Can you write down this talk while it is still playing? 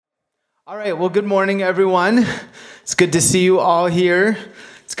All right, well, good morning, everyone. It's good to see you all here.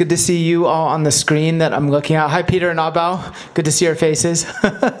 It's good to see you all on the screen that I'm looking at. Hi, Peter and Abel. Good to see your faces.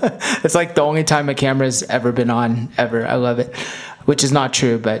 It's like the only time a camera's ever been on, ever. I love it, which is not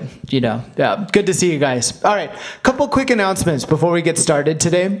true, but, yeah, good to see you guys. All right, a couple quick announcements before we get started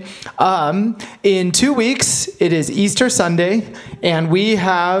today. In 2 weeks, it is Easter Sunday, and we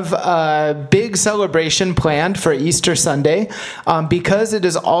have a big celebration planned for Easter Sunday because it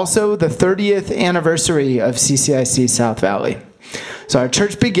is also the 30th anniversary of CCIC South Valley. So our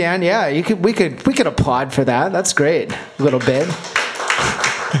church began. Yeah, we could applaud for that. That's great. A little bit.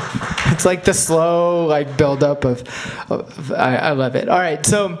 It's like the slow buildup of I love it. All right,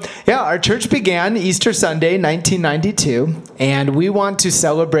 so yeah, our church began Easter Sunday, 1992, and we want to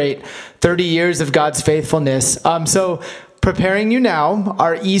celebrate 30 years of God's faithfulness. So preparing you now,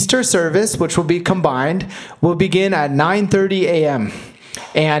 our Easter service, which will be combined, will begin at 9:30 a.m.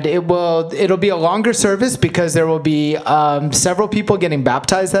 And it'll be a longer service because there will be several people getting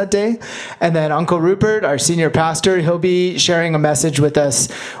baptized that day. And then Uncle Rupert, our senior pastor, he'll be sharing a message with us,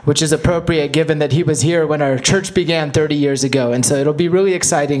 which is appropriate given that he was here when our church began 30 years ago. And so it'll be really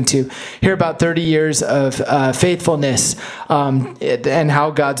exciting to hear about 30 years of faithfulness and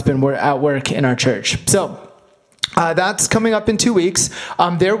how God's been at work in our church. So that's coming up in 2 weeks.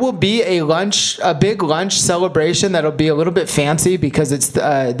 There will be a big lunch celebration that'll be a little bit fancy because it's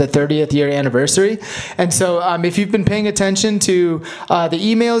the 30th year anniversary. And so if you've been paying attention to the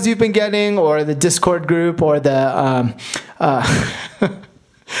emails you've been getting or the Discord group or the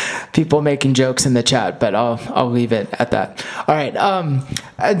people making jokes in the chat, but I'll leave it at that. All right.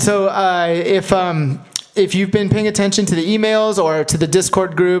 And so if you've been paying attention to the emails or to the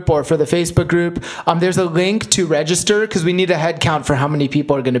Discord group or for the Facebook group, there's a link to register because we need a head count for how many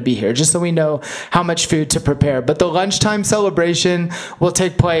people are going to be here, just so we know how much food to prepare. But the lunchtime celebration will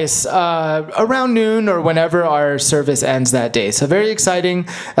take place around noon or whenever our service ends that day. So very exciting.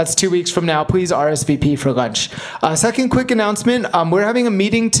 That's 2 weeks from now. Please RSVP for lunch. Second quick announcement, we're having a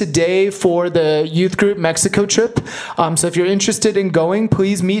meeting today for the youth group Mexico trip. So if you're interested in going,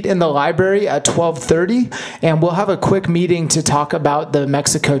 please meet in the library at 12:30. And we'll have a quick meeting to talk about the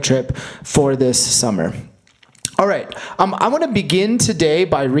Mexico trip for this summer. All right, I want to begin today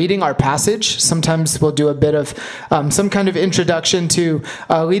by reading our passage. Sometimes we'll do a bit of some kind of introduction to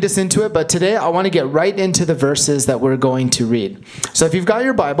lead us into it, but today I want to get right into the verses that we're going to read. So if you've got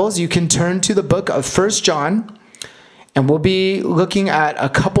your Bibles, you can turn to the book of 1 John, and we'll be looking at a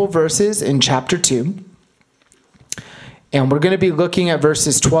couple verses in chapter 2. And we're going to be looking at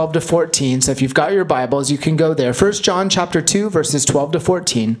verses 12 to 14. So if you've got your Bibles, you can go there. 1 John chapter 2, verses 12 to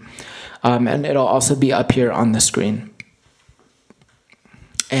 14. And it'll also be up here on the screen.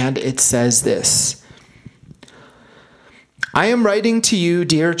 And it says this: I am writing to you,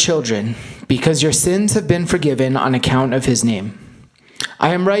 dear children, because your sins have been forgiven on account of his name.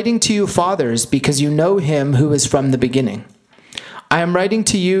 I am writing to you, fathers, because you know him who is from the beginning. I am writing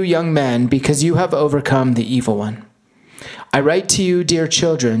to you, young men, because you have overcome the evil one. I write to you, dear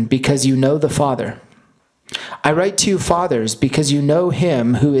children, because you know the Father. I write to you, fathers, because you know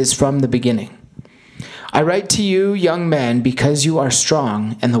him who is from the beginning. I write to you, young men, because you are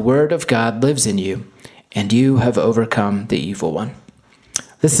strong, and the word of God lives in you, and you have overcome the evil one.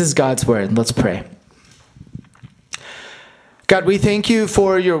 This is God's word. Let's pray. God, we thank you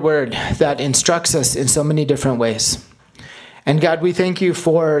for your word that instructs us in so many different ways. And God, we thank you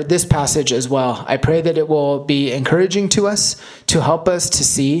for this passage as well. I pray that it will be encouraging to us, to help us to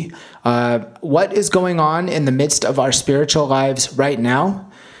see what is going on in the midst of our spiritual lives right now,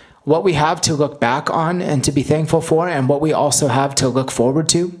 what we have to look back on and to be thankful for, and what we also have to look forward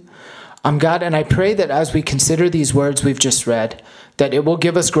to. God, and I pray that as we consider these words we've just read, that it will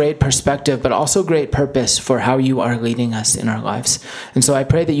give us great perspective, but also great purpose for how you are leading us in our lives. And so I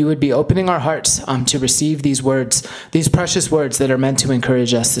pray that you would be opening our hearts to receive these words, these precious words that are meant to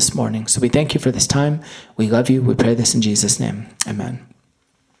encourage us this morning. So we thank you for this time. We love you. We pray this in Jesus' name. Amen.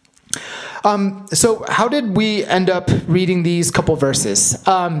 So how did we end up reading these couple verses?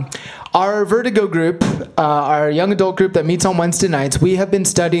 Our Vertigo group, our young adult group that meets on Wednesday nights, we have been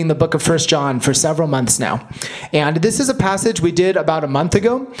studying the book of 1 John for several months now. And this is a passage we did about a month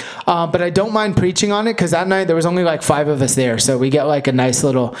ago, but I don't mind preaching on it because that night there was only 5 of us there, so we get a nice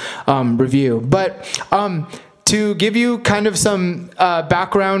little review. But to give you kind of some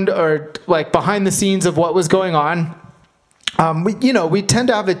background or behind the scenes of what was going on, we tend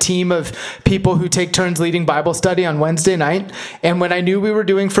to have a team of people who take turns leading Bible study on Wednesday night. And when I knew we were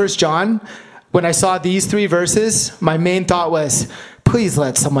doing 1 John, when I saw these 3 verses, my main thought was, please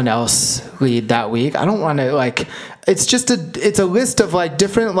let someone else lead that week. I don't want to it's a list of like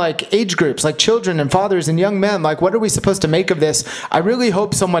different like age groups, like children and fathers and young men. Like, what are we supposed to make of this? I really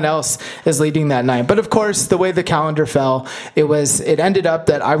hope someone else is leading that night. But of course, the way the calendar fell, it ended up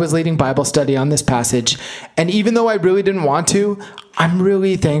that I was leading Bible study on this passage. And even though I really didn't want to, I'm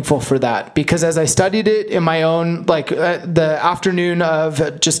really thankful for that, because as I studied it in my own, the afternoon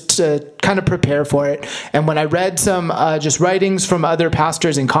of just to kind of prepare for it, and when I read some just writings from other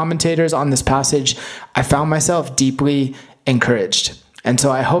pastors and commentators on this passage, I found myself deeply encouraged. And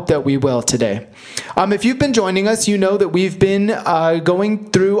so I hope that we will today. If you've been joining us, you know that we've been going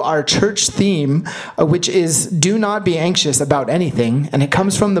through our church theme, which is do not be anxious about anything. And it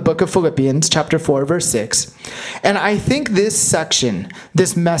comes from the book of Philippians, chapter 4, verse 6. And I think this section,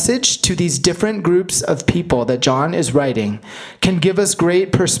 this message to these different groups of people that John is writing, can give us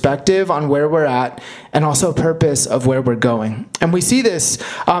great perspective on where we're at and also purpose of where we're going. And we see this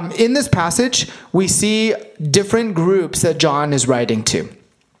in this passage, we see different groups that John is writing to.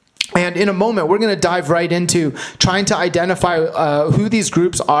 And in a moment, we're going to dive right into trying to identify who these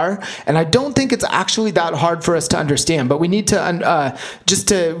groups are. And I don't think it's actually that hard for us to understand, but we need to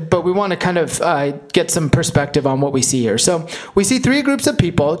but we want to kind of get some perspective on what we see here. So we see three groups of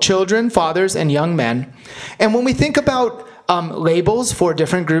people: children, fathers, and young men. And when we think about labels for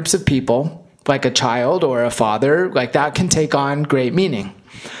different groups of people, like a child or a father, like that can take on great meaning.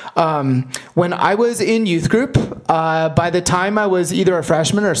 When I was in youth group, by the time I was either a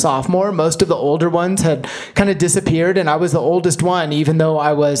freshman or sophomore, most of the older ones had kind of disappeared, and I was the oldest one, even though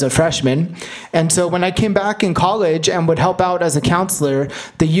I was a freshman. And so when I came back in college and would help out as a counselor,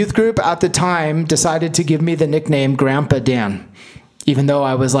 the youth group at the time decided to give me the nickname Grandpa Dan, even though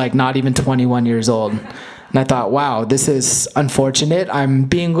I was like not even 21 years old. And I thought, wow, this is unfortunate. I'm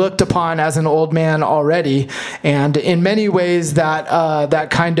being looked upon as an old man already. And in many ways, that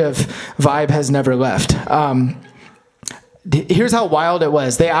kind of vibe has never left. Here's how wild it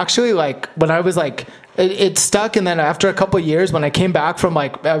was. They actually, when I was it stuck, and then after a couple of years, when I came back from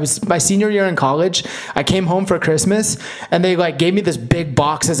I was my senior year in college, I came home for Christmas, and they gave me this big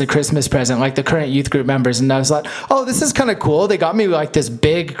box as a Christmas present, like the current youth group members, and I was like, oh, this is kind of cool. They got me this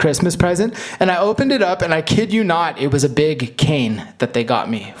big Christmas present, and I opened it up, and I kid you not, it was a big cane that they got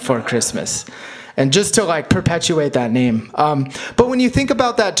me for Christmas. And just to perpetuate that name. But when you think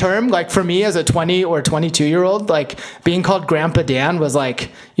about that term, for me as a 20 or 22-year-old, being called Grandpa Dan was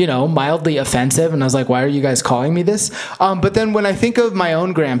mildly offensive. And I was like, why are you guys calling me this? But then when I think of my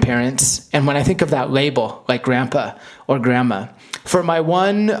own grandparents, and when I think of that label, like grandpa or grandma, for my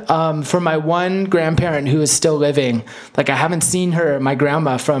one grandparent who is still living, I haven't seen her, my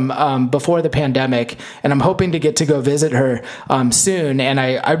grandma, from before the pandemic, and I'm hoping to get to go visit her soon. And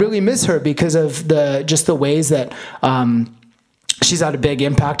I really miss her because of the ways that she's had a big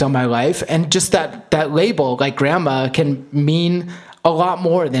impact on my life. And just that label, grandma, can mean a lot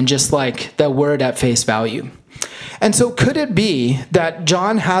more than just the word at face value. And so could it be that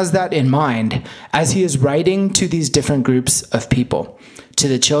John has that in mind as he is writing to these different groups of people, to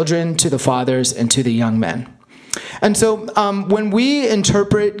the children, to the fathers, and to the young men? And so when we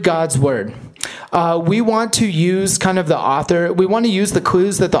interpret God's word, we want to use we want to use the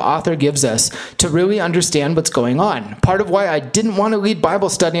clues that the author gives us to really understand what's going on. Part of why I didn't want to lead Bible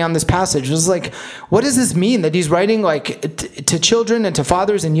study on this passage was what does this mean that he's writing to children and to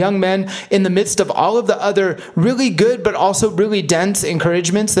fathers and young men in the midst of all of the other really good but also really dense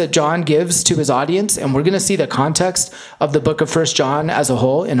encouragements that John gives to his audience? And we're going to see the context of the book of 1 John as a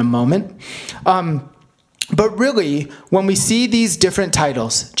whole in a moment. But really, when we see these different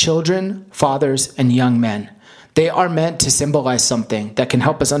titles, children, fathers, and young men, they are meant to symbolize something that can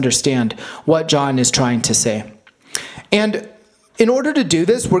help us understand what John is trying to say. And in order to do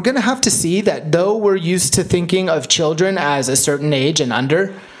this, we're going to have to see that though we're used to thinking of children as a certain age and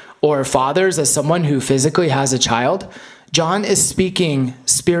under, or fathers as someone who physically has a child, John is speaking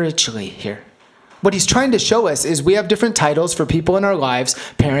spiritually here. What he's trying to show us is we have different titles for people in our lives: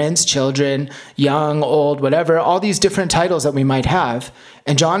 parents, children, young, old, whatever, all these different titles that we might have.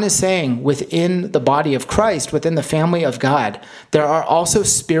 And John is saying within the body of Christ, within the family of God, there are also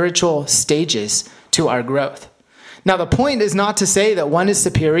spiritual stages to our growth. Now, the point is not to say that one is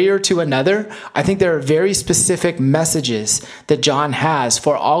superior to another. I think there are very specific messages that John has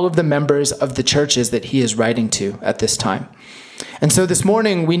for all of the members of the churches that he is writing to at this time. And so this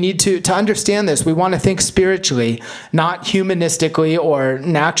morning, we need to understand this. We want to think spiritually, not humanistically or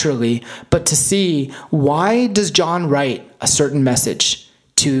naturally, but to see, why does John write a certain message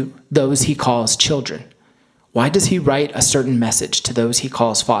to those he calls children? Why does he write a certain message to those he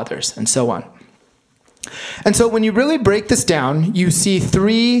calls fathers, and so on? And so when you really break this down, you see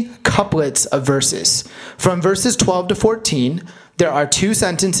three couplets of verses. From verses 12 to 14, there are two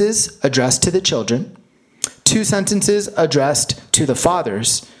sentences addressed to the children, two sentences addressed to the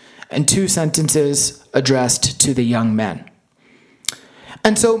fathers, and two sentences addressed to the young men.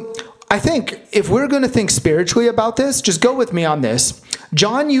 And so I think if we're going to think spiritually about this, just go with me on this.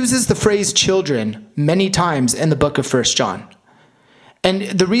 John uses the phrase children many times in the book of 1 John. And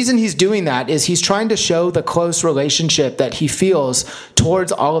the reason he's doing that is he's trying to show the close relationship that he feels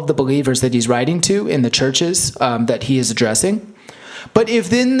towards all of the believers that he's writing to in the churches that he is addressing. But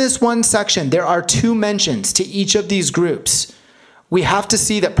if in this one section there are two mentions to each of these groups, we have to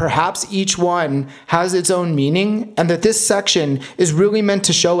see that perhaps each one has its own meaning, and that this section is really meant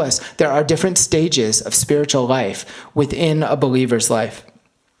to show us there are different stages of spiritual life within a believer's life.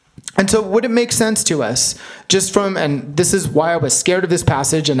 And so would it make sense to us just from, and this is why I was scared of this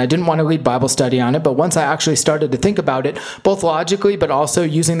passage and I didn't want to lead Bible study on it, but once I actually started to think about it, both logically, but also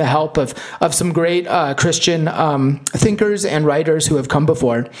using the help of some great Christian thinkers and writers who have come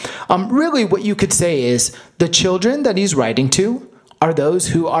before, really what you could say is the children that he's writing to are those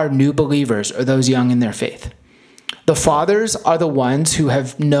who are new believers or those young in their faith. The fathers are the ones who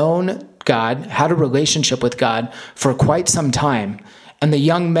have known God, had a relationship with God for quite some time. And the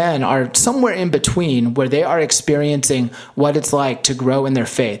young men are somewhere in between where they are experiencing what it's like to grow in their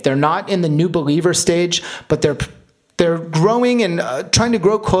faith. They're not in the new believer stage, but they're growing and trying to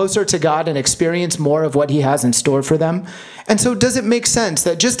grow closer to God and experience more of what he has in store for them. And so does it make sense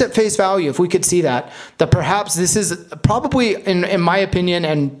that just at face value, if we could see that perhaps this is probably, in my opinion,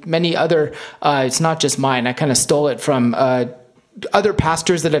 and many other, it's not just mine, I kind of stole it from other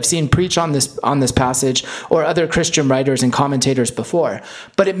pastors that I've seen preach on this passage, or other Christian writers and commentators before.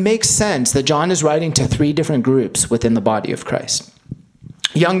 But it makes sense that John is writing to three different groups within the body of Christ: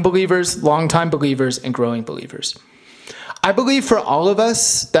 young believers, longtime believers, and growing believers. I believe for all of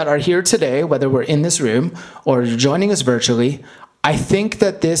us that are here today, whether we're in this room or joining us virtually, I think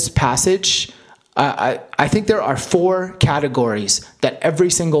that this passage, I think there are four categories that every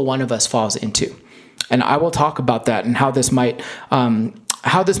single one of us falls into. And I will talk about that and how this might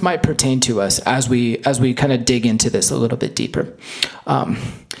pertain to us as we kind of dig into this a little bit deeper.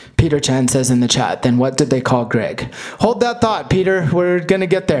 Peter Chan says in the chat, then what did they call Greg? Hold that thought, Peter. We're going to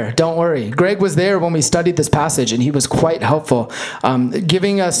get there. Don't worry. Greg was there when we studied this passage, and he was quite helpful,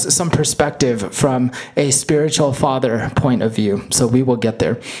 giving us some perspective from a spiritual father point of view. So we will get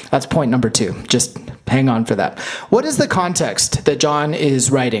there. That's point number 2. Just hang on for that. What is the context that John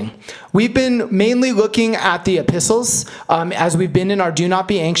is writing? We've been mainly looking at the epistles as we've been in our Do Not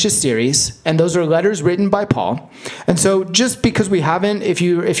Be Anxious series, and those are letters written by Paul. And so just because we haven't, if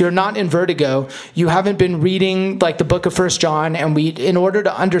you're not in Vertigo, you haven't been reading like the book of 1 John, and in order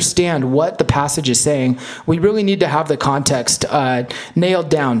to understand what the passage is saying, we really need to have the context nailed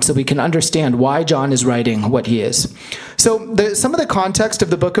down so we can understand why John is writing what he is. So some of the context of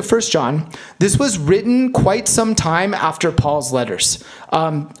the book of 1 John, this was written quite some time after Paul's letters.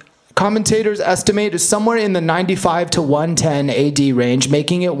 Commentators estimate is somewhere in the 95 to 110 AD range,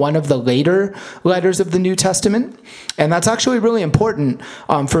 making it one of the later letters of the New Testament. And that's actually really important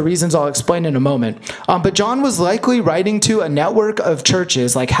for reasons I'll explain in a moment. But John was likely writing to a network of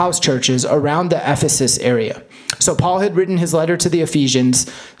churches, like house churches, around the Ephesus area. So Paul had written his letter to the Ephesians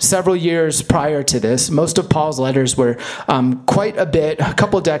several years prior to this. Most of Paul's letters were quite a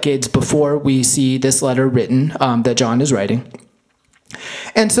couple decades before we see this letter written that John is writing.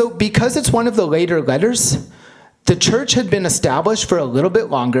 And so because it's one of the later letters, the church had been established for a little bit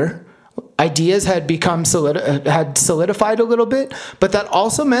longer. Ideas had become solidified a little bit, but that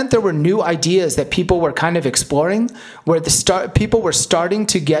also meant there were new ideas that people were kind of exploring, where people were starting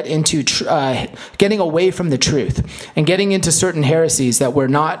to get into getting away from the truth and getting into certain heresies that were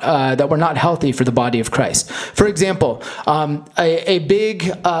not healthy for the body of Christ. For example, a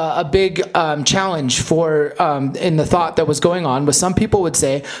big challenge for in the thought that was going on was some people would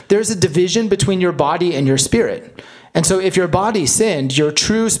say there's a division between your body and your spirit. And so if your body sinned, your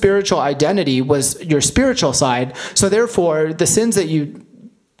true spiritual identity was your spiritual side. So therefore, the sins that you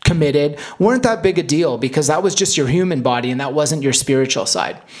committed weren't that big a deal because that was just your human body and that wasn't your spiritual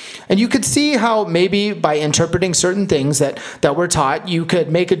side. And you could see how maybe by interpreting certain things that were taught, you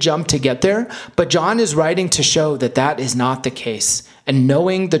could make a jump to get there. But John is writing to show that that is not the case. and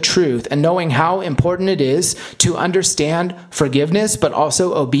knowing the truth and knowing how important it is to understand forgiveness, but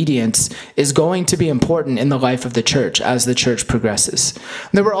also obedience is going to be important in the life of the church as the church progresses.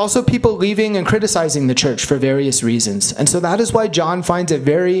 There were also people leaving and criticizing the church for various reasons. And so that is why John finds it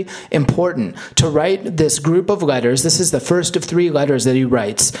very important to write this group of letters. This is the first of 3 letters that he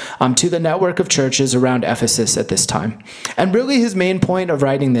writes to the network of churches around Ephesus at this time. And really his main point of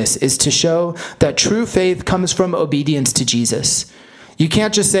writing this is to show that true faith comes from obedience to Jesus. You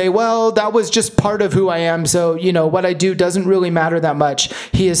can't just say, well, that was just part of who I am, so, what I do doesn't really matter that much.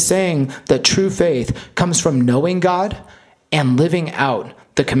 He is saying that true faith comes from knowing God and living out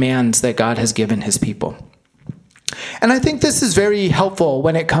the commands that God has given his people. And I think this is very helpful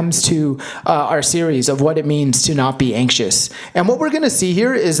when it comes to our series of what it means to not be anxious. And what we're going to see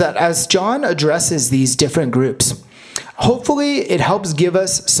here is that as John addresses these different groups, hopefully it helps give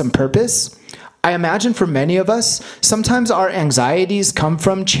us some purpose. I imagine for many of us, sometimes our anxieties come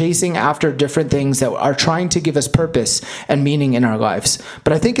from chasing after different things that are trying to give us purpose and meaning in our lives.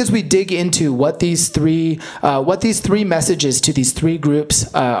 But I think as we dig into what these three messages to these 3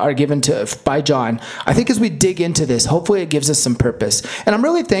 groups are given by John, I think as we dig into this, hopefully it gives us some purpose. And I'm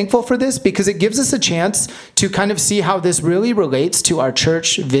really thankful for this because it gives us a chance to kind of see how this really relates to our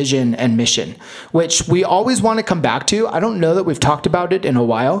church vision and mission, which we always want to come back to. I don't know that we've talked about it in a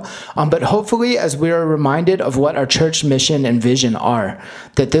while, but hopefully as we are reminded of what our church mission and vision are,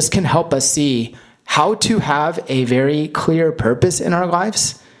 that this can help us see how to have a very clear purpose in our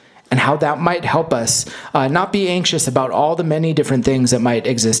lives and how that might help us not be anxious about all the many different things that might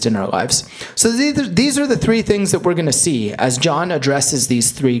exist in our lives. So these are the 3 things that we're going to see as John addresses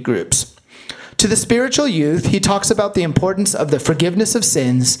these 3 groups. To the spiritual youth, he talks about the importance of the forgiveness of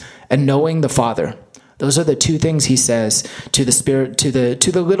sins and knowing the Father. Those are the 2 things he says to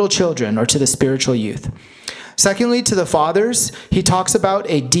the little children or to the spiritual youth. Secondly, to the fathers, he talks about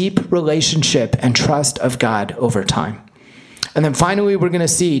a deep relationship and trust of God over time. And then finally, we're going to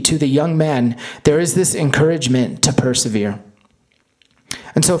see to the young men, there is this encouragement to persevere.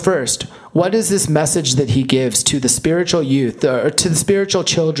 And so first, what is this message that he gives to the spiritual youth, or to the spiritual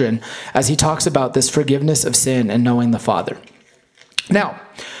children, as he talks about this forgiveness of sin and knowing the Father? Now,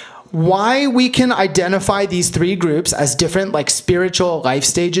 why we can identify these 3 groups as different spiritual life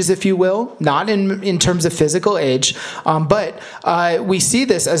stages, if you will, not in terms of physical age, but we see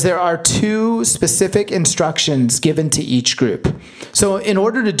this as there are 2 specific instructions given to each group. So in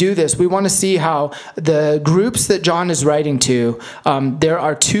order to do this, we want to see how the groups that John is writing to, there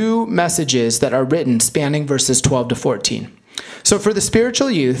are 2 messages that are written spanning verses 12 to 14. So for the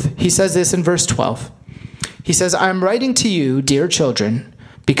spiritual youth, he says this in verse 12. He says, I am writing to you, dear children,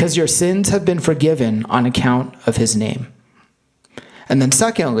 because your sins have been forgiven on account of his name. And then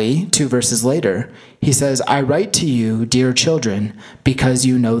secondly, 2 verses later, he says, I write to you, dear children, because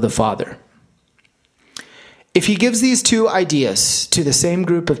you know the Father. If he gives these 2 ideas to the same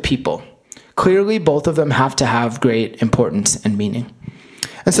group of people, clearly both of them have to have great importance and meaning.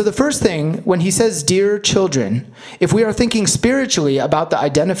 And so the first thing, when he says, dear children, if we are thinking spiritually about the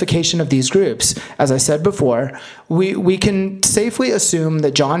identification of these groups, as I said before, we can safely assume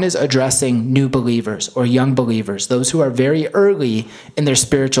that John is addressing new believers or young believers, those who are very early in their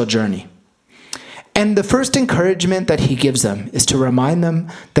spiritual journey. And the first encouragement that he gives them is to remind them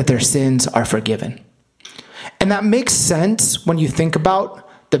that their sins are forgiven. And that makes sense when you think about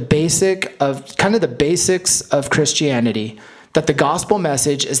the basics of Christianity, that the gospel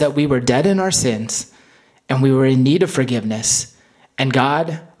message is that we were dead in our sins and we were in need of forgiveness. And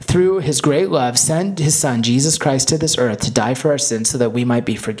God, through his great love, sent his son, Jesus Christ, to this earth to die for our sins so that we might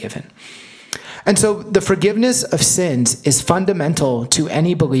be forgiven. And so the forgiveness of sins is fundamental to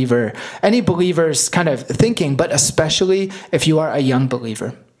any believer's kind of thinking, but especially if you are a young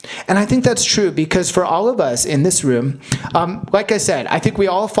believer. And I think that's true because for all of us in this room, like I said, I think we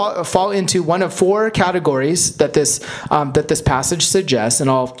all fall into one of 4 categories that this passage suggests, and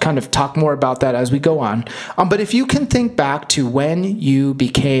I'll kind of talk more about that as we go on. But if you can think back to when you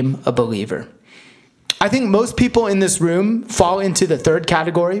became a believer, I think most people in this room fall into the 3rd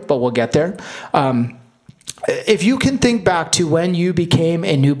category, but we'll get there. If you can think back to when you became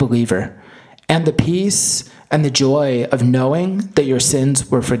a new believer and the peace and the joy of knowing that your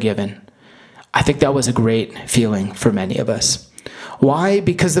sins were forgiven, I think that was a great feeling for many of us. Why?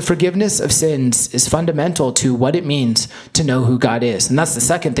 Because the forgiveness of sins is fundamental to what it means to know who God is. And that's the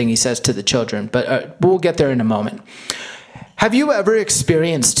second thing he says to the children, but we'll get there in a moment. Have you ever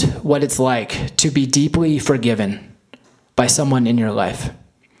experienced what it's like to be deeply forgiven by someone in your life?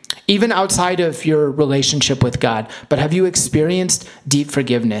 even outside of your relationship with God, but have you experienced deep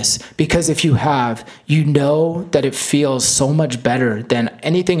forgiveness? Because if you have, you know that it feels so much better than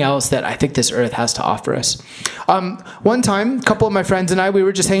anything else that I think this earth has to offer us. One time, a couple of my friends and I, we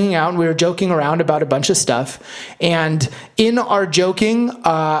were just hanging out and we were joking around about a bunch of stuff. And in our joking,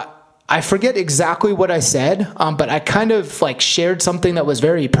 I forget exactly what I said, but I kind of like shared something that was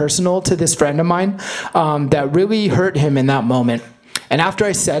very personal to this friend of mine that really hurt him in that moment. And after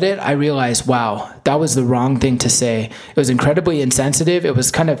I said it, I realized, wow, that was the wrong thing to say. It was incredibly insensitive. It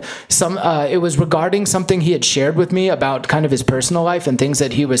was kind of it was regarding something he had shared with me about kind of his personal life and things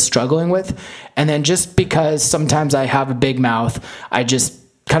that he was struggling with. And then just because sometimes I have a big mouth, I just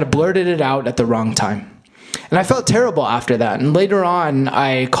kind of blurted it out at the wrong time. And I felt terrible after that. And later on,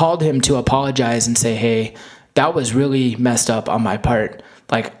 I called him to apologize and say, hey, that was really messed up on my part.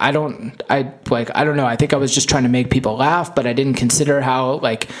 I don't know. I think I was just trying to make people laugh, but I didn't consider how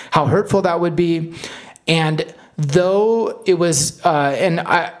hurtful that would be. And though it was, and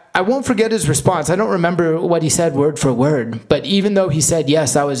I won't forget his response. I don't remember what he said word for word, but even though he said,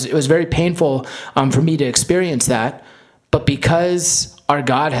 yes, it was very painful for me to experience that. But because our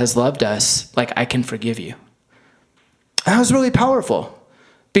God has loved us, I can forgive you. And that was really powerful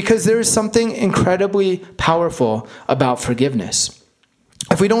because there is something incredibly powerful about forgiveness.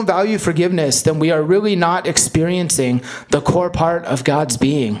 If we don't value forgiveness, then we are really not experiencing the core part of God's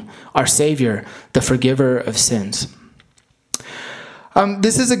being, our Savior, the forgiver of sins.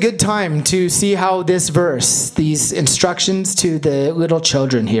 This is a good time to see how this verse, these instructions to the little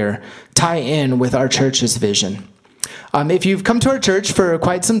children here, tie in with our church's vision. If you've come to our church for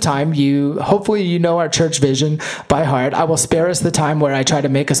quite some time, hopefully you know our church vision by heart. I will spare us the time where I try to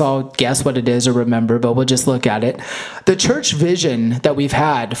make us all guess what it is or remember, but we'll just look at it. The church vision that we've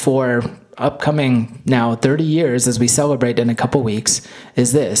had for upcoming now 30 years as we celebrate in a couple weeks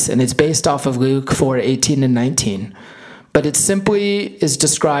is this, and it's based off of Luke 4:18 and 19. But it simply is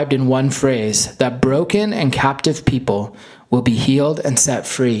described in one phrase, that broken and captive people will be healed and set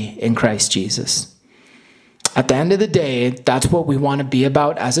free in Christ Jesus. At the end of the day, that's what we want to be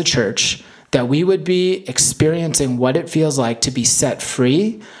about as a church, that we would be experiencing what it feels like to be set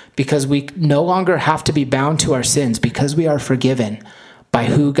free because we no longer have to be bound to our sins because we are forgiven by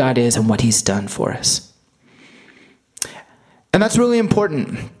who God is and what he's done for us. And that's really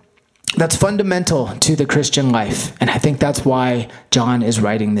important. That's fundamental to the Christian life. And I think that's why John is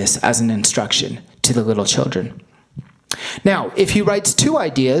writing this as an instruction to the little children. Now, if he writes two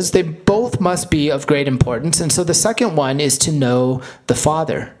ideas, they both must be of great importance. And so the second one is to know the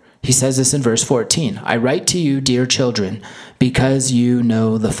Father. He says this in verse 14, I write to you, dear children, because you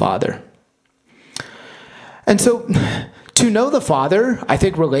know the Father. And so to know the Father, I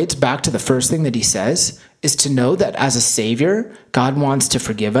think relates back to the first thing that he says, is to know that as a Savior, God wants to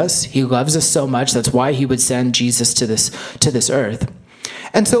forgive us. He loves us so much. That's why he would send Jesus to this earth.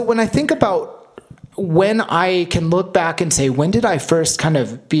 And so when I think about when I can look back and say, when did I first become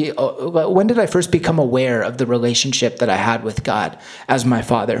aware of the relationship that I had with God as my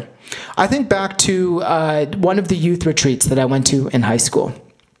Father? I think back to one of the youth retreats that I went to in high school.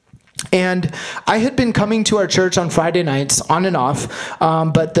 And I had been coming to our church on Friday nights, on and off,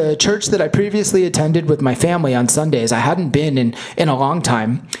 but the church that I previously attended with my family on Sundays, I hadn't been in a long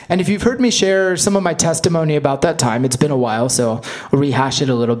time. And if you've heard me share some of my testimony about that time, it's been a while, so I'll rehash it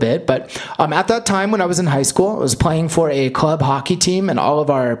a little bit. But at that time when I was in high school, I was playing for a club hockey team, and all of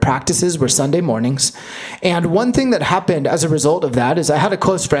our practices were Sunday mornings. And one thing that happened as a result of that is I had a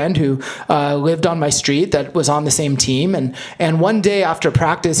close friend who lived on my street that was on the same team. And one day after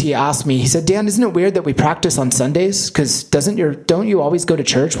practice, he asked me, he said, Dan, isn't it weird that we practice on Sundays? Because don't you always go to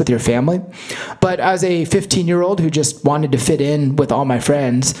church with your family? But as a 15-year-old who just wanted to fit in with all my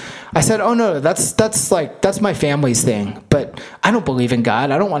friends, I said, oh no, that's my family's thing. But I don't believe in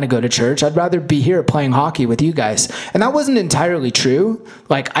God. I don't want to go to church. I'd rather be here playing hockey with you guys. And that wasn't entirely true.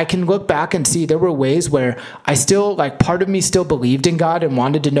 I can look back and see there were ways where I still, part of me still believed in God and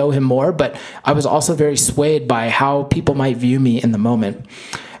wanted to know him more, but I was also very swayed by how people might view me in the moment.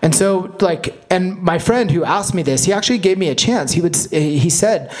 And so, and my friend who asked me this, he actually gave me a chance. He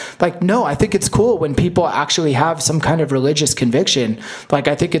said, no, I think it's cool when people actually have some kind of religious conviction.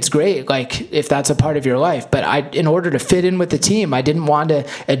 I think it's great, if that's a part of your life. But in order to fit in with the team, I didn't want to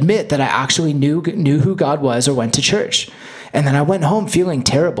admit that I actually knew who God was or went to church. And then I went home feeling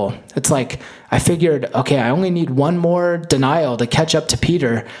terrible. It's I figured, okay, I only need one more denial to catch up to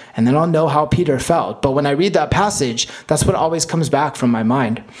Peter, and then I'll know how Peter felt. But when I read that passage, that's what always comes back from my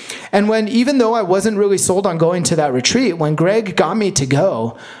mind. And even though I wasn't really sold on going to that retreat, when Greg got me to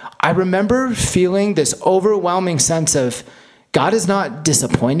go, I remember feeling this overwhelming sense of, God is not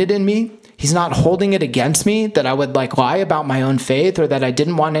disappointed in me. He's not holding it against me that I would lie about my own faith or that I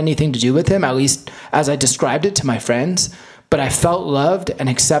didn't want anything to do with him, at least as I described it to my friends. But I felt loved and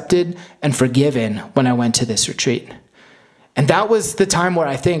accepted and forgiven when I went to this retreat. And that was the time where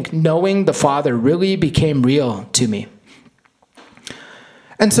I think knowing the Father really became real to me.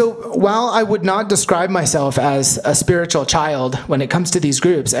 And so while I would not describe myself as a spiritual child when it comes to these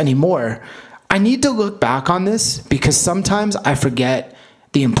groups anymore, I need to look back on this because sometimes I forget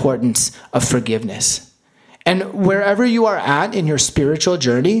the importance of forgiveness. And wherever you are at in your spiritual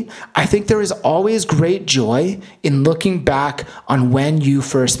journey, I think there is always great joy in looking back on when you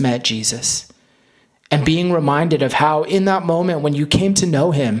first met Jesus and being reminded of how in that moment when you came to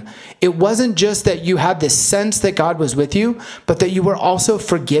know him, it wasn't just that you had this sense that God was with you, but that you were also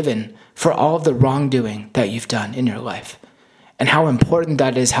forgiven for all of the wrongdoing that you've done in your life. And how important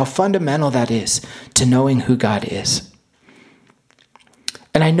that is, how fundamental that is to knowing who God is.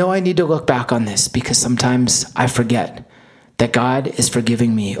 And I know I need to look back on this because sometimes I forget that God is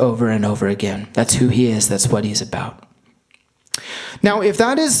forgiving me over and over again. That's who he is. That's what he's about. Now, if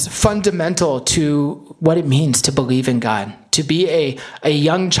that is fundamental to what it means to believe in God, to be a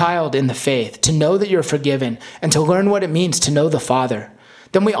young child in the faith, to know that you're forgiven, and to learn what it means to know the Father,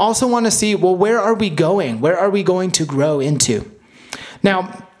 then we also want to see, well, where are we going? Where are we going to grow into?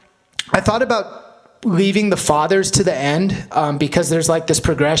 Now, I thought about leaving the fathers to the end because there's this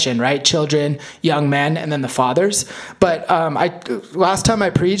progression, right? Children, young men, and then the fathers. But last time I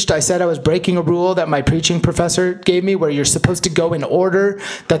preached, I said I was breaking a rule that my preaching professor gave me where you're supposed to go in order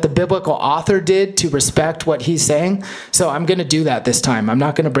that the biblical author did to respect what he's saying. So I'm going to do that this time. I'm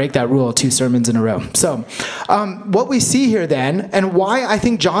not going to break that rule 2 sermons in a row. So what we see here then, and why I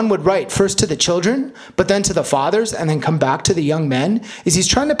think John would write first to the children, but then to the fathers, and then come back to the young men, is he's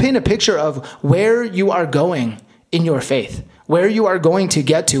trying to paint a picture of where you are going in your faith, where you are going to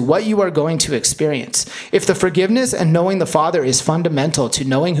get to, what you are going to experience. If the forgiveness and knowing the Father is fundamental to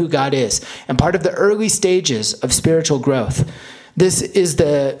knowing who God is and part of the early stages of spiritual growth, this is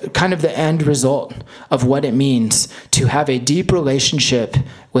the kind of the end result of what it means to have a deep relationship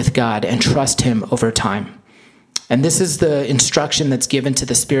with God and trust him over time. And this is the instruction that's given to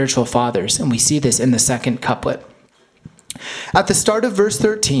the spiritual fathers, and we see this in the second couplet. At the start of verse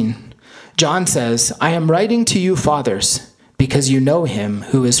 13, John says, I am writing to you, fathers, because you know him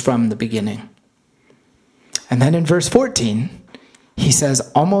who is from the beginning. And then in verse 14, he says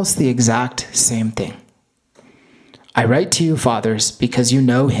almost the exact same thing. I write to you, fathers, because you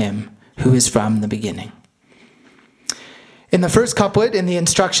know him who is from the beginning. In the first couplet, in the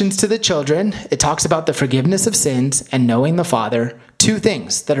instructions to the children, it talks about the forgiveness of sins and knowing the Father, 2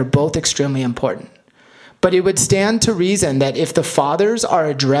 things that are both extremely important. But it would stand to reason that if the fathers are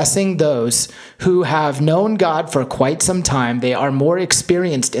addressing those who have known God for quite some time, they are more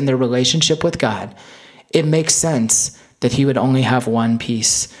experienced in their relationship with God, it makes sense that he would only have one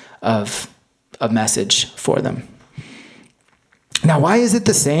piece of a message for them. Now, why is it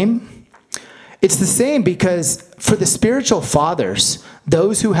the same? It's the same because for the spiritual fathers,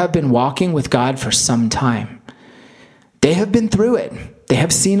 those who have been walking with God for some time, they have been through it. They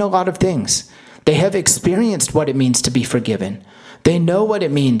have seen a lot of things. They have experienced what it means to be forgiven. They know what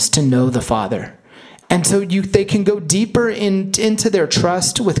it means to know the Father. And so they can go deeper into their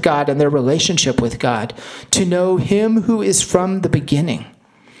trust with God and their relationship with God to know him who is from the beginning.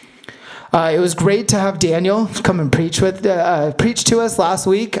 It was great to have Daniel come and preach to us last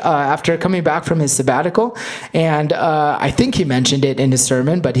week after coming back from his sabbatical. And I think he mentioned it in his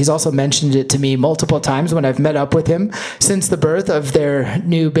sermon, but he's also mentioned it to me multiple times when I've met up with him since the birth of their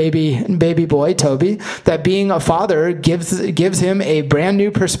new baby boy, Toby, that being a father gives him a brand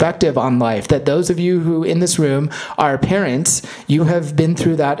new perspective on life, that those of you who in this room are parents, you have been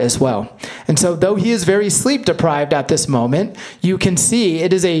through that as well. And so though he is very sleep deprived at this moment, you can see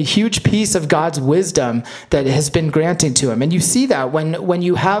it is a huge piece of God's wisdom that has been granted to him. And you see that when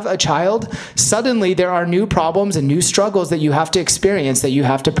you have a child, suddenly there are new problems and new struggles that you have to experience, that you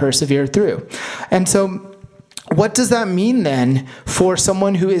have to persevere through. And so what does that mean then for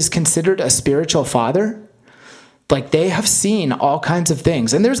someone who is considered a spiritual father? They have seen all kinds of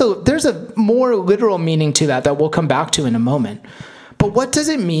things. And there's a more literal meaning to that we'll come back to in a moment. But what does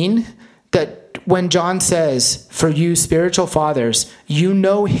it mean that when John says, for you spiritual fathers, you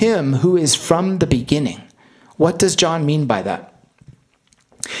know him who is from the beginning? What does John mean by that?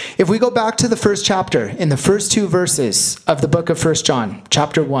 If we go back to the first chapter, in the first 2 verses of the book of 1 John,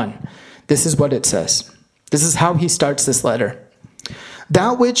 chapter 1, this is what it says. This is how he starts this letter.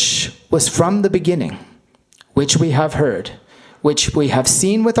 That which was from the beginning, which we have heard, which we have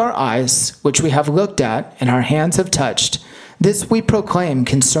seen with our eyes, which we have looked at, and our hands have touched, This we proclaim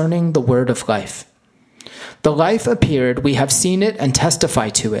concerning the word of life. The life appeared, we have seen it and testify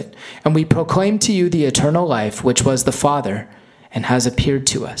to it, and we proclaim to you the eternal life, which was the Father, and has appeared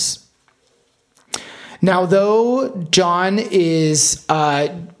to us. Now, though John is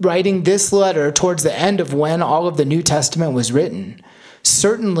writing this letter towards the end of when all of the New Testament was written,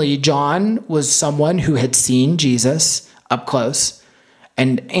 certainly John was someone who had seen Jesus up close,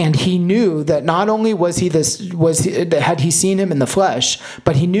 and he knew that not only had he seen him in the flesh,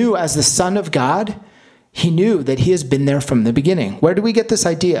 but he knew as the Son of God, he knew that he has been there from the beginning. Where do we get this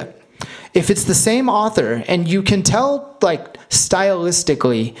idea? If it's the same author, and you can tell, like,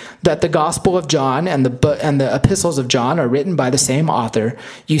 stylistically that the Gospel of John and the epistles of John are written by the same author,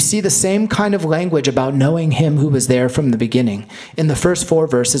 you see the same kind of language about knowing him who was there from the beginning in the first 4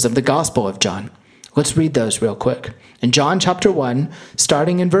 verses of the Gospel of John. Let's read those real quick. In John chapter 1,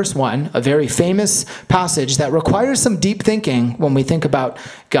 starting in verse 1, a very famous passage that requires some deep thinking when we think about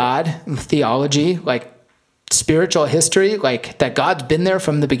God, theology, like spiritual history, like that God's been there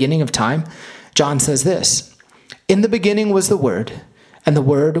from the beginning of time. John says this: "In the beginning was the Word, and the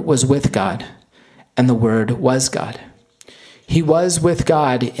Word was with God, and the Word was God. He was with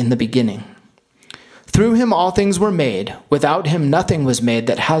God in the beginning. Through him all things were made. Without him nothing was made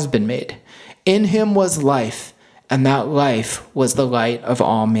that has been made. In him was life, and that life was the light of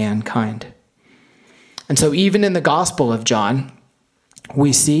all mankind." And so even in the Gospel of John,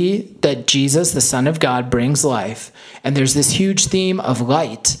 we see that Jesus, the Son of God, brings life. And there's this huge theme of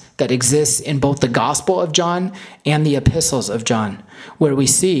light that exists in both the Gospel of John and the epistles of John, where we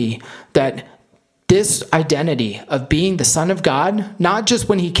see that this identity of being the Son of God, not just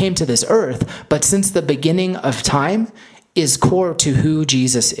when he came to this earth, but since the beginning of time, is core to who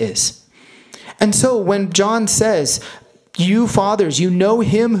Jesus is. And so when John says, "You fathers, you know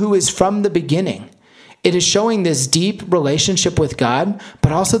him who is from the beginning," it is showing this deep relationship with God,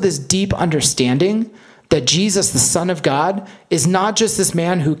 but also this deep understanding that Jesus, the Son of God, is not just this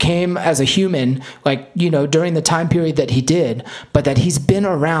man who came as a human, during the time period that he did, but that he's been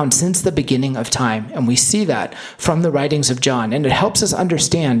around since the beginning of time. And we see that from the writings of John. And it helps us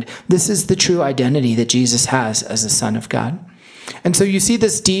understand this is the true identity that Jesus has as the Son of God. And so you see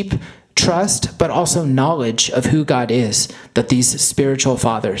this deep trust, but also knowledge of who God is that these spiritual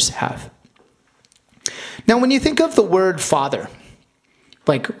fathers have. Now, when you think of the word father,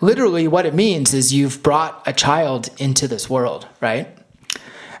 like literally what it means is you've brought a child into this world, right?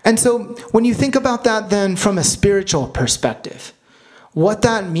 And so when you think about that then from a spiritual perspective, what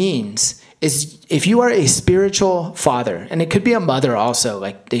that means is if you are a spiritual father, and it could be a mother also,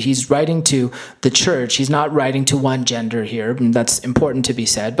 like he's writing to the church, he's not writing to one gender here, and that's important to be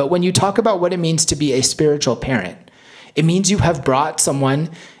said. But when you talk about what it means to be a spiritual parent, it means you have brought someone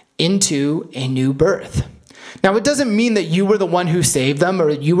into a new birth. Now, it doesn't mean that you were the one who saved them or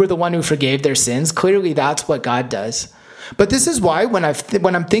you were the one who forgave their sins. Clearly, that's what God does. But this is why when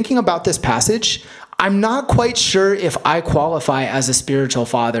I'm thinking about this passage, I'm not quite sure if I qualify as a spiritual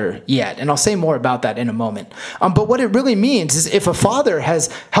father yet. And I'll say more about that in a moment. But what it really means is if a father has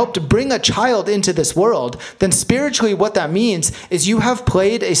helped bring a child into this world, then spiritually what that means is you have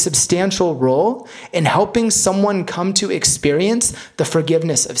played a substantial role in helping someone come to experience the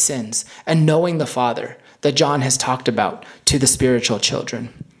forgiveness of sins and knowing the Father that John has talked about to the spiritual children.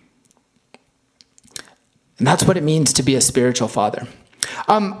 And that's what it means to be a spiritual father.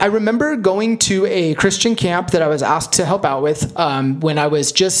 I remember going to a Christian camp that I was asked to help out with when I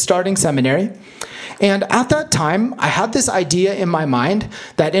was just starting seminary. And at that time, I had this idea in my mind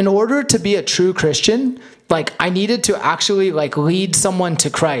that in order to be a true Christian, I needed to actually lead someone to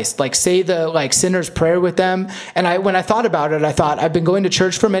Christ, say the sinner's prayer with them. And when I thought about it, I thought I've been going to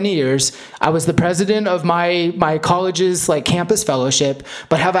church for many years. I was the president of my college's campus fellowship,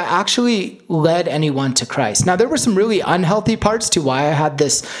 but have I actually led anyone to Christ? Now, there were some really unhealthy parts to why I had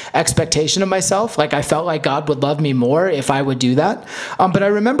this expectation of myself. I felt like God would love me more if I would do that. But I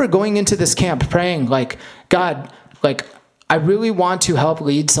remember going into this camp praying God, I really want to help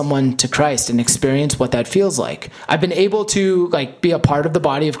lead someone to Christ and experience what that feels like. I've been able to be a part of the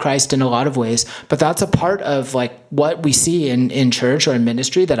body of Christ in a lot of ways, but that's a part of what we see in church or in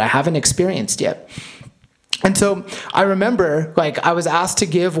ministry that I haven't experienced yet. And so I remember, I was asked to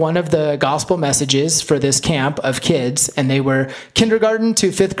give one of the gospel messages for this camp of kids, and they were kindergarten to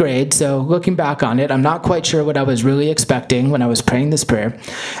 5th grade. So looking back on it, I'm not quite sure what I was really expecting when I was praying this prayer.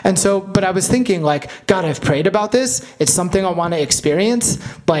 And so, but I was thinking God, I've prayed about this. It's something I want to experience.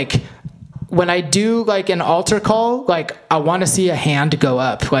 when I do like an altar call, like I want to see a hand go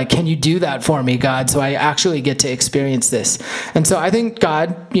up. Like, can you do that for me, God? So I actually get to experience this. And so I think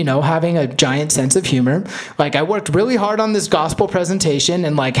God, having a giant sense of humor, like I worked really hard on this gospel presentation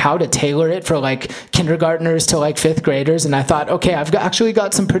and like how to tailor it for like kindergartners to like fifth graders. And I thought, okay, I've actually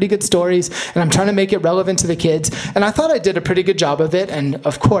got some pretty good stories and I'm trying to make it relevant to the kids. And I thought I did a pretty good job of it. And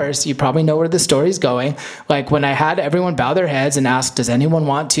of course, you probably know where the story's going. Like when I had everyone bow their heads and ask, does anyone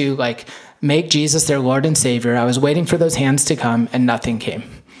want to like make Jesus their Lord and Savior? I was waiting for those hands to come and nothing came.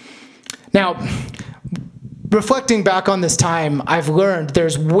 Now, reflecting back on this time, I've learned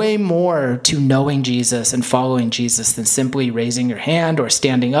there's way more to knowing Jesus and following Jesus than simply raising your hand or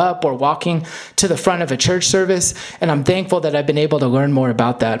standing up or walking to the front of a church service. And I'm thankful that I've been able to learn more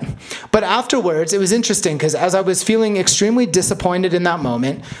about that. But afterwards, it was interesting because as I was feeling extremely disappointed in that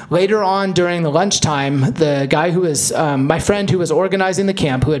moment, later on during the lunchtime, the guy who was my friend who was organizing the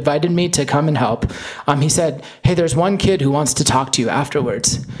camp, who invited me to come and help, he said, hey, there's one kid who wants to talk to you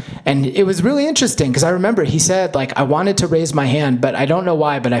afterwards. And it was really interesting because I remember he said, like, I wanted to raise my hand, but I don't know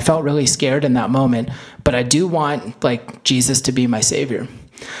why, but I felt really scared in that moment. But I do want, like, Jesus to be my Savior.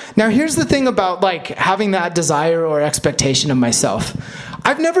 Now, here's the thing about, like, having that desire or expectation of myself.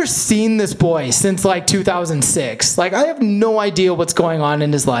 I've never seen this boy since, like, 2006. Like, I have no idea what's going on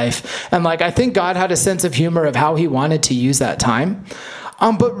in his life. And, like, I think God had a sense of humor of how he wanted to use that time.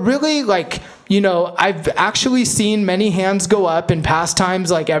 But really, like, I've actually seen many hands go up in past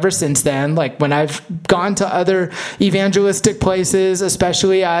times, like ever since then. Like when I've gone to other evangelistic places,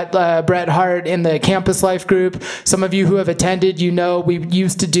 especially at Bret Hart in the Campus Life group. Some of you who have attended, we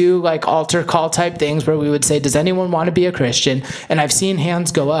used to do like altar call type things where we would say, does anyone want to be a Christian? And I've seen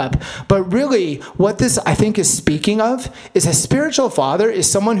hands go up. But really, what this I think is speaking of is a spiritual father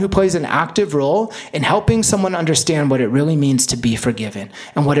is someone who plays an active role in helping someone understand what it really means to be forgiven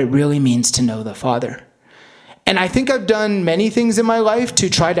and what it really means to know the Father. And I think I've done many things in my life to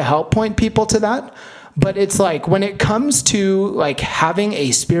try to help point people to that. But it's like when it comes to like having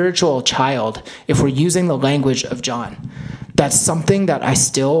a spiritual child, if we're using the language of John, that's something that I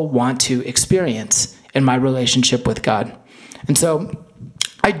still want to experience in my relationship with God. And so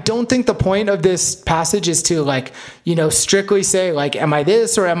I don't think the point of this passage is to strictly say am I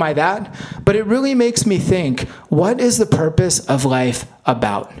this or am I that? But it really makes me think, what is the purpose of life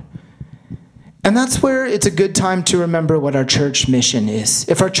about? And that's where it's a good time to remember what our church mission is.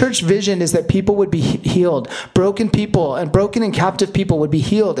 If our church vision is that people would be healed, broken people and broken and captive people would be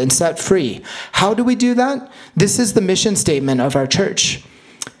healed and set free, how do we do that? This is the mission statement of our church.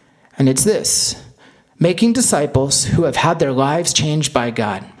 And it's this: making disciples who have had their lives changed by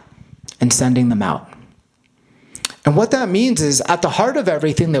God and sending them out. And what that means is at the heart of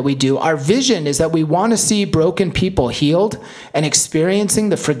everything that we do, our vision is that we want to see broken people healed and experiencing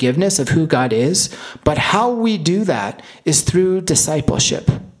the forgiveness of who God is. But how we do that is through discipleship.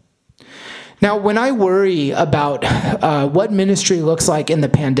 Now, when I worry about what ministry looks like in the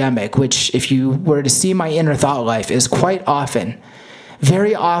pandemic, which if you were to see my inner thought life is quite often,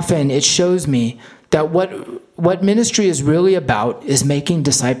 very often it shows me that what ministry is really about is making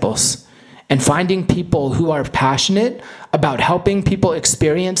disciples and finding people who are passionate about helping people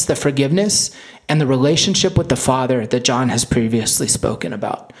experience the forgiveness and the relationship with the Father that John has previously spoken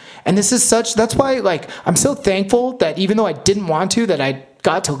about. And that's why I'm so thankful that even though I didn't want to, that I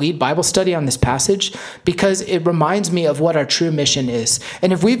got to lead Bible study on this passage, because it reminds me of what our true mission is.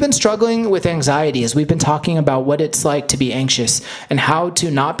 And if we've been struggling with anxiety, as we've been talking about what it's like to be anxious and how to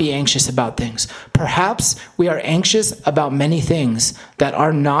not be anxious about things, perhaps we are anxious about many things that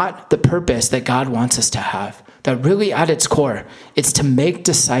are not the purpose that God wants us to have. That really at its core, it's to make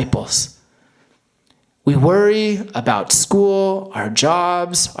disciples. We worry about school, our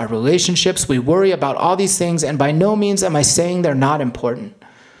jobs, our relationships. We worry about all these things, and by no means am I saying they're not important.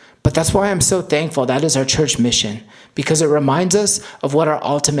 But that's why I'm so thankful that is our church mission, because it reminds us of what our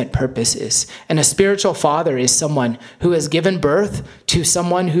ultimate purpose is. And a spiritual father is someone who has given birth to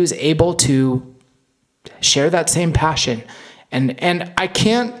someone who's able to share that same passion. And I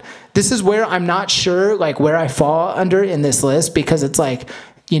can't, this is where I'm not sure where I fall under in this list, because it's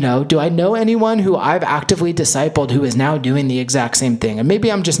do I know anyone who I've actively discipled who is now doing the exact same thing? And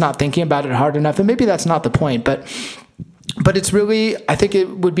maybe I'm just not thinking about it hard enough, and maybe that's not the point, but it's really, I think it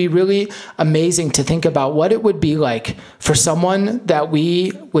would be really amazing to think about what it would be like for someone that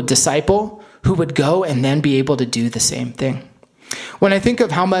we would disciple who would go and then be able to do the same thing. When I think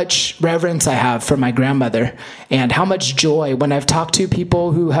of how much reverence I have for my grandmother and how much joy when I've talked to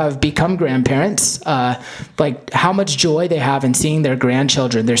people who have become grandparents, how much joy they have in seeing their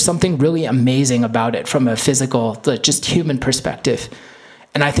grandchildren, there's something really amazing about it from a physical, just human perspective.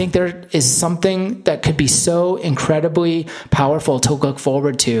 And I think there is something that could be so incredibly powerful to look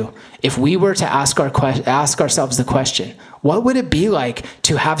forward to if we were to ask ourselves the question, what would it be like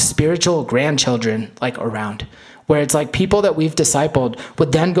to have spiritual grandchildren like around? Where it's like people that we've discipled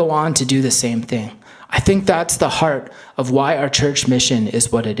would then go on to do the same thing. I think that's the heart of why our church mission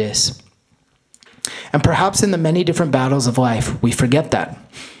is what it is. And perhaps in the many different battles of life, we forget that.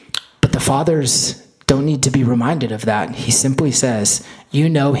 But the fathers don't need to be reminded of that. He simply says, you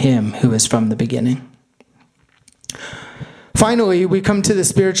know him who is from the beginning. Finally, we come to the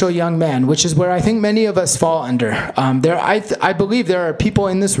spiritual young man, which is where I think many of us fall under. I believe there are people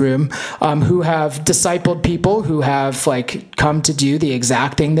in this room who have discipled people who have come to do the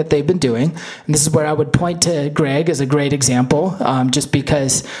exact thing that they've been doing. And this is where I would point to Greg as a great example, just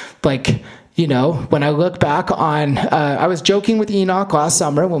because when I look back on, I was joking with Enoch last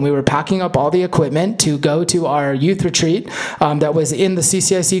summer when we were packing up all the equipment to go to our youth retreat that was in the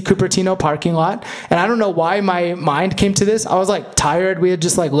CCIC Cupertino parking lot. And I don't know why my mind came to this. I was tired. We had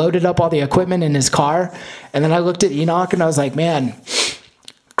just loaded up all the equipment in his car. And then I looked at Enoch and I was like, man,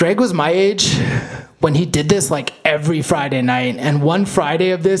 Greg was my age when he did this every Friday night. And one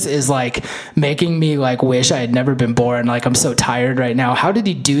Friday of this is making me wish I had never been born. I'm so tired right now. How did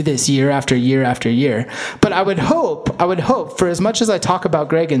he do this year after year after year? But I would hope, for as much as I talk about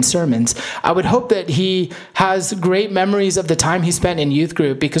Greg in sermons, I would hope that he has great memories of the time he spent in youth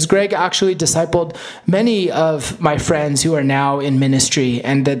group, because Greg actually discipled many of my friends who are now in ministry.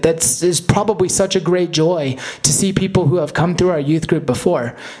 And that is probably such a great joy to see people who have come through our youth group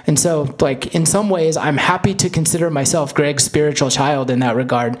before. And so in some ways, I'm happy to consider myself Greg's spiritual child in that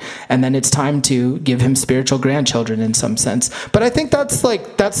regard, and then it's time to give him spiritual grandchildren in some sense. But I think that's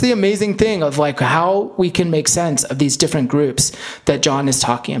the amazing thing of how we can make sense of these different groups that John is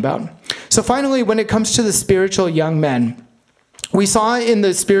talking about. So finally, when it comes to the spiritual young men, we saw in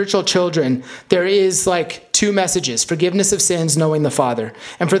the spiritual children, there is two messages: forgiveness of sins, knowing the Father.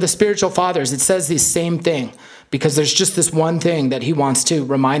 And for the spiritual fathers, it says the same thing, because there's just this one thing that he wants to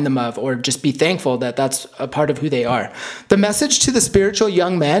remind them of, or just be thankful that that's a part of who they are. The message to the spiritual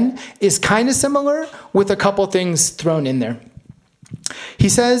young men is kind of similar, with a couple things thrown in there. He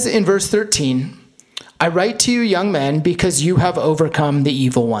says in verse 13, I write to you, young men, because you have overcome the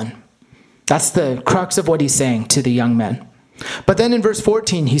evil one. That's the crux of what he's saying to the young men. But then in verse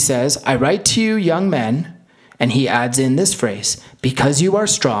 14, he says, I write to you, young men, and he adds in this phrase, because you are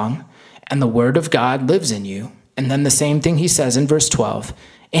strong, and the word of God lives in you. And then the same thing he says in verse 12,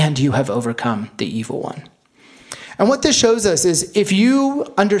 and you have overcome the evil one. And what this shows us is, if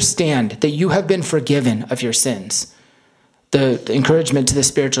you understand that you have been forgiven of your sins, the encouragement to the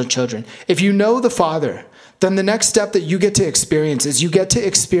spiritual children, if you know the Father, then the next step that you get to experience is you get to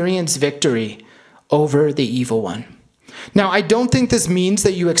experience victory over the evil one. Now, I don't think this means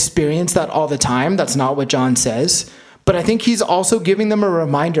that you experience that all the time. That's not what John says. But I think he's also giving them a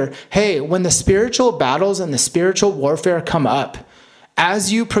reminder, hey, when the spiritual battles and the spiritual warfare come up,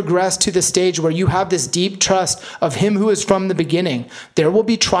 as you progress to the stage where you have this deep trust of him who is from the beginning, there will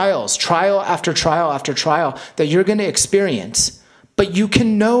be trials, trial after trial after trial, that you're going to experience. But you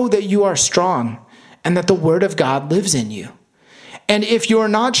can know that you are strong and that the word of God lives in you. And if you're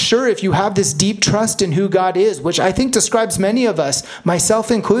not sure if you have this deep trust in who God is, which I think describes many of us,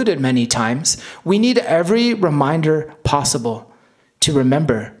 myself included many times, we need every reminder possible to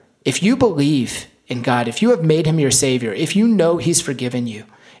remember, if you believe in God, if you have made him your Savior, if you know he's forgiven you,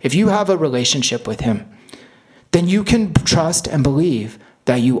 if you have a relationship with him, then you can trust and believe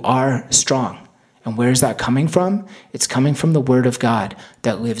that you are strong. And where is that coming from? It's coming from the word of God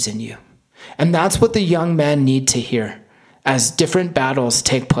that lives in you. And that's what the young men need to hear as different battles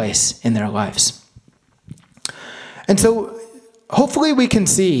take place in their lives. And so hopefully we can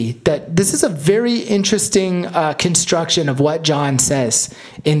see that this is a very interesting construction of what John says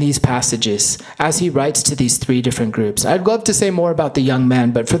in these passages as he writes to these three different groups. I'd love to say more about the young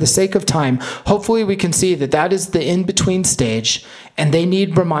men, but for the sake of time, hopefully we can see that that is the in-between stage, and they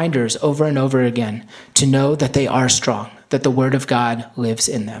need reminders over and over again to know that they are strong, that the word of God lives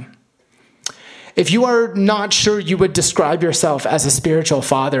in them. If you are not sure you would describe yourself as a spiritual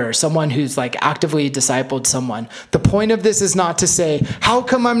father or someone who's actively discipled someone, the point of this is not to say, how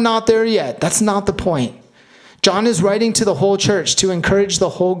come I'm not there yet? That's not the point. John is writing to the whole church to encourage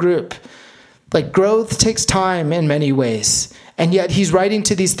the whole group. Growth takes time in many ways, and yet he's writing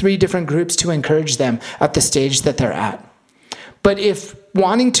to these three different groups to encourage them at the stage that they're at. But if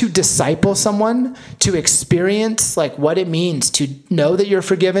wanting to disciple someone, to experience what it means to know that you're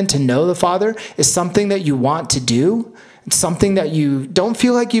forgiven, to know the Father, is something that you want to do, It's something that you don't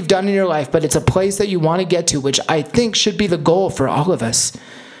feel like you've done in your life, but it's a place that you want to get to, which I think should be the goal for all of us.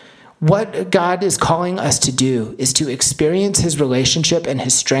 What God is calling us to do is to experience his relationship and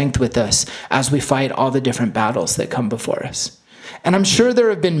his strength with us as we fight all the different battles that come before us. And I'm sure there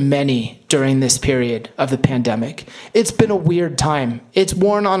have been many during this period of the pandemic. It's been a weird time. It's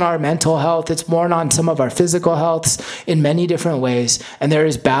worn on our mental health. It's worn on some of our physical healths in many different ways. And there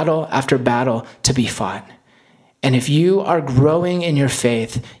is battle after battle to be fought. And if you are growing in your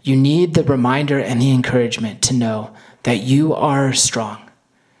faith, you need the reminder and the encouragement to know that you are strong,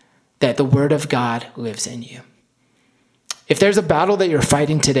 that the word of God lives in you. If there's a battle that you're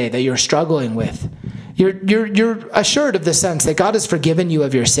fighting today, that you're struggling with, you're assured of the sense that God has forgiven you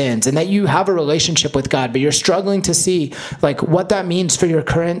of your sins and that you have a relationship with God, but you're struggling to see what that means for your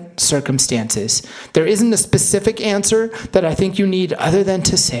current circumstances. There isn't a specific answer that I think you need other than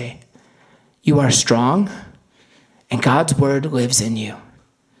to say, you are strong and God's word lives in you.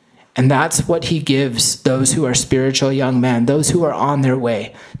 And that's what he gives those who are spiritual young men, those who are on their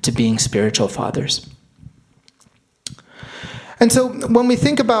way to being spiritual fathers. And so when we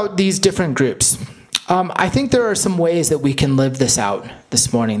think about these different groups, I think there are some ways that we can live this out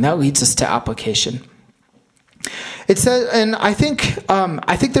this morning. That leads us to application. It says, and I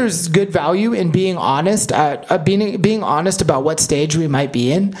think there's good value in being honest being honest about what stage we might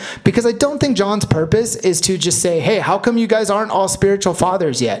be in, because I don't think John's purpose is to just say, hey, how come you guys aren't all spiritual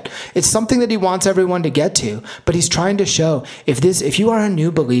fathers yet? It's something that he wants everyone to get to, but he's trying to show if you are a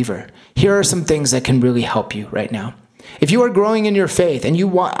new believer, here are some things that can really help you right now. If you are growing in your faith and you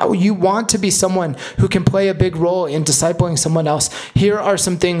want to be someone who can play a big role in discipling someone else, here are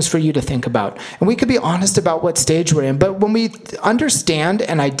some things for you to think about. And we could be honest about what stage we're in, but when we understand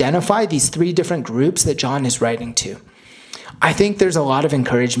and identify these three different groups that John is writing to, I think there's a lot of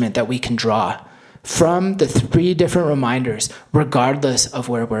encouragement that we can draw from the three different reminders, regardless of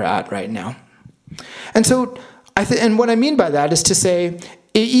where we're at right now. And so, and what I mean by that is to say,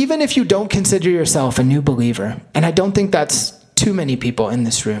 even if you don't consider yourself a new believer, and I don't think that's too many people in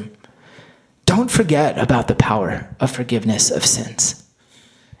this room, don't forget about the power of forgiveness of sins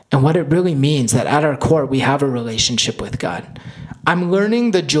and what it really means that at our core we have a relationship with God. I'm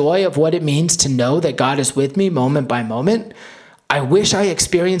learning the joy of what it means to know that God is with me moment by moment. I wish I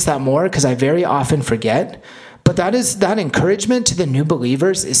experienced that more because I very often forget. But that encouragement to the new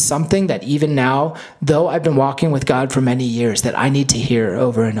believers is something that even now, though I've been walking with God for many years, that I need to hear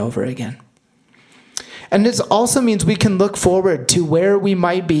over and over again. And this also means we can look forward to where we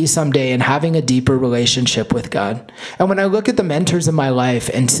might be someday in having a deeper relationship with God. And when I look at the mentors in my life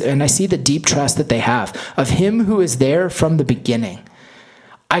and I see the deep trust that they have of him who is there from the beginning,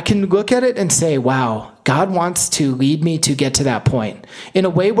 I can look at it and say, wow, God wants to lead me to get to that point in a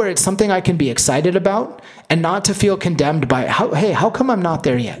way where it's something I can be excited about and not to feel condemned by, how come I'm not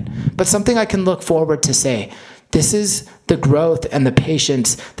there yet? But something I can look forward to say, this is the growth and the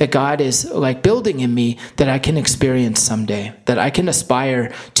patience that God is building in me that I can experience someday, that I can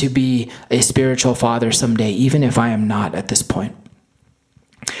aspire to be a spiritual father someday, even if I am not at this point.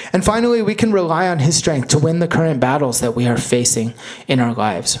 And finally, we can rely on his strength to win the current battles that we are facing in our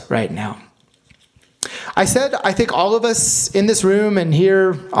lives right now. I think all of us in this room and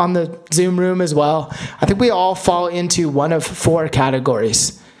here on the Zoom room as well, I think we all fall into one of four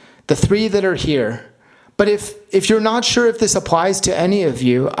categories, the three that are here. But if you're not sure if this applies to any of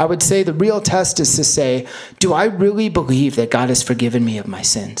you, I would say the real test is to say, do I really believe that God has forgiven me of my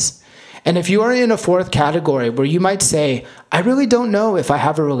sins? And if you are in a fourth category where you might say, I really don't know if I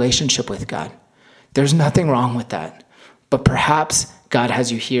have a relationship with God, there's nothing wrong with that. But perhaps God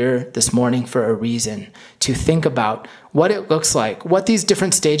has you here this morning for a reason to think about what it looks like, what these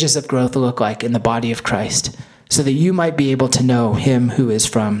different stages of growth look like in the body of Christ, so that you might be able to know him who is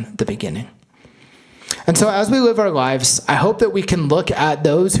from the beginning. And so as we live our lives, I hope that we can look at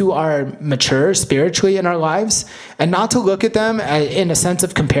those who are mature spiritually in our lives and not to look at them in a sense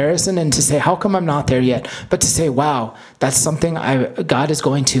of comparison and to say, how come I'm not there yet? But to say, wow, that's something God is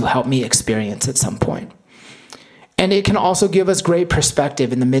going to help me experience at some point. And it can also give us great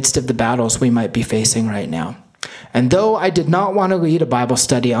perspective in the midst of the battles we might be facing right now. And though I did not want to lead a Bible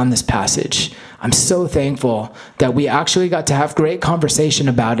study on this passage, I'm so thankful that we actually got to have great conversation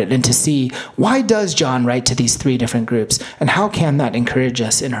about it and to see why does John write to these three different groups and how can that encourage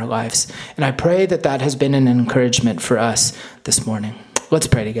us in our lives. And I pray that that has been an encouragement for us this morning. Let's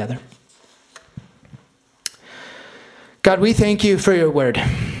pray together. God, we thank you for your word.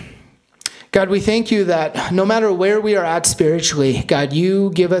 God, we thank you that no matter where we are at spiritually, God,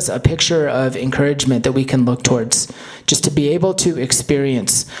 you give us a picture of encouragement that we can look towards, just to be able to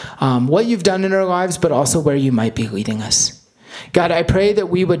experience what you've done in our lives, but also where you might be leading us. God, I pray that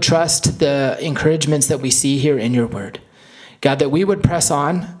we would trust the encouragements that we see here in your word. God, that we would press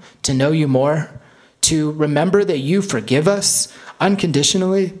on to know you more, to remember that you forgive us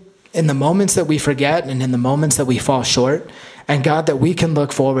unconditionally in the moments that we forget and in the moments that we fall short. And God, that we can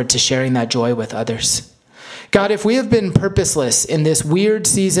look forward to sharing that joy with others. God, if we have been purposeless in this weird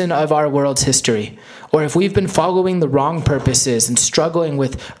season of our world's history, or if we've been following the wrong purposes and struggling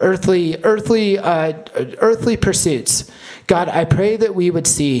with earthly pursuits, God, I pray that we would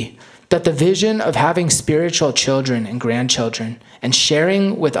see that the vision of having spiritual children and grandchildren and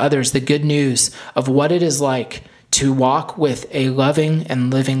sharing with others the good news of what it is like to walk with a loving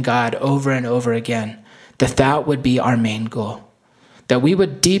and living God over and over again, that would be our main goal. That we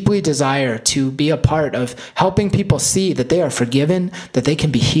would deeply desire to be a part of helping people see that they are forgiven, that they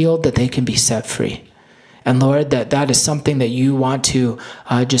can be healed, that they can be set free. And Lord, that is something that you want to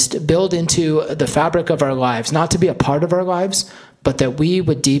just build into the fabric of our lives, not to be a part of our lives, but that we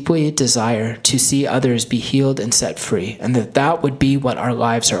would deeply desire to see others be healed and set free, and that would be what our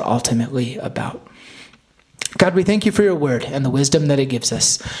lives are ultimately about. God, we thank you for your word and the wisdom that it gives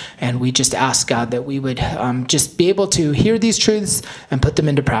us. And we just ask, God, that we would just be able to hear these truths and put them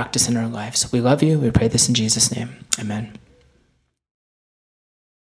into practice in our lives. We love you. We pray this in Jesus' name. Amen.